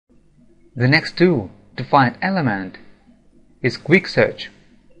The next tool to find element is quick search.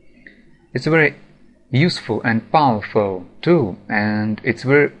 It's a very useful and powerful tool, and it's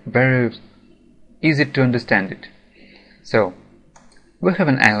very easy to understand it. So we have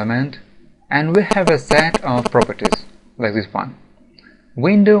an element and we have a set of properties like this one.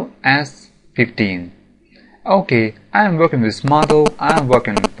 Window S15. Okay, I'm working with this model, I'm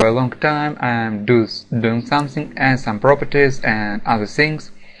working for a long time, I'm doing something and some properties and other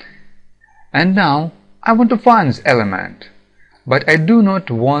things, and now I want to find this element, but I do not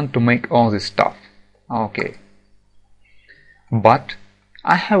want to make all this stuff. Okay, but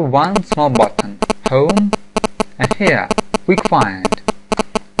I have one small button, home, and here quick find,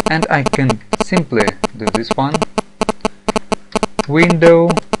 and I can simply do this one, window,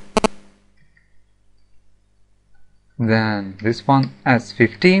 then this one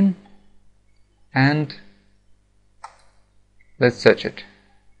S15, and let's search it.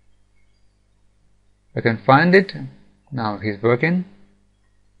 We can find it. Now he's working,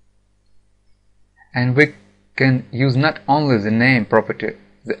 and we can use not only the name property,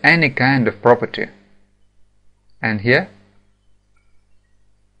 any kind of property, and here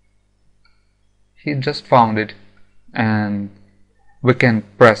he just found it, and we can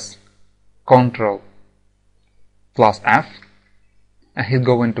press Ctrl plus F, and he's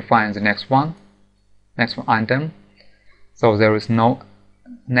going to find the next one item. So there is no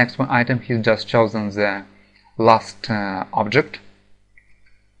next one item, he's just chosen the last object.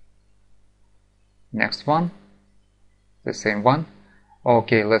 Next one, the same one.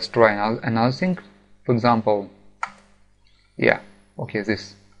 Okay, let's try another thing. For example, yeah, okay,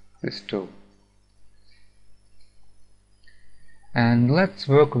 this too. And let's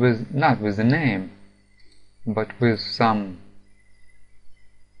work with not with the name, but with some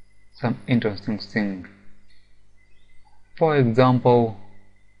interesting thing. For example,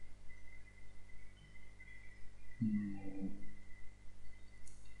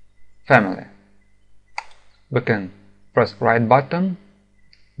 family. We can press right button,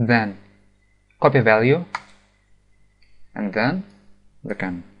 then copy value, and then we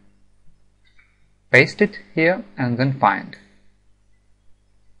can paste it here and then find.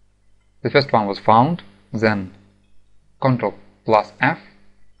 The first one was found, then Ctrl plus F,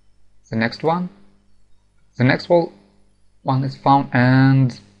 the next one is found,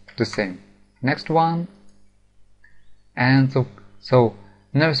 and the same next one, and so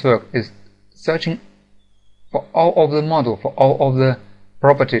Navisworks is searching for all of the model, for all of the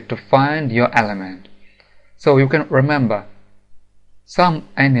property to find your element. So you can remember some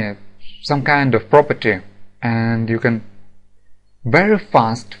kind of property, and you can very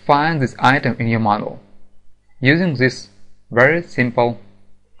fast find this item in your model using this very simple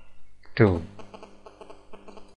tool.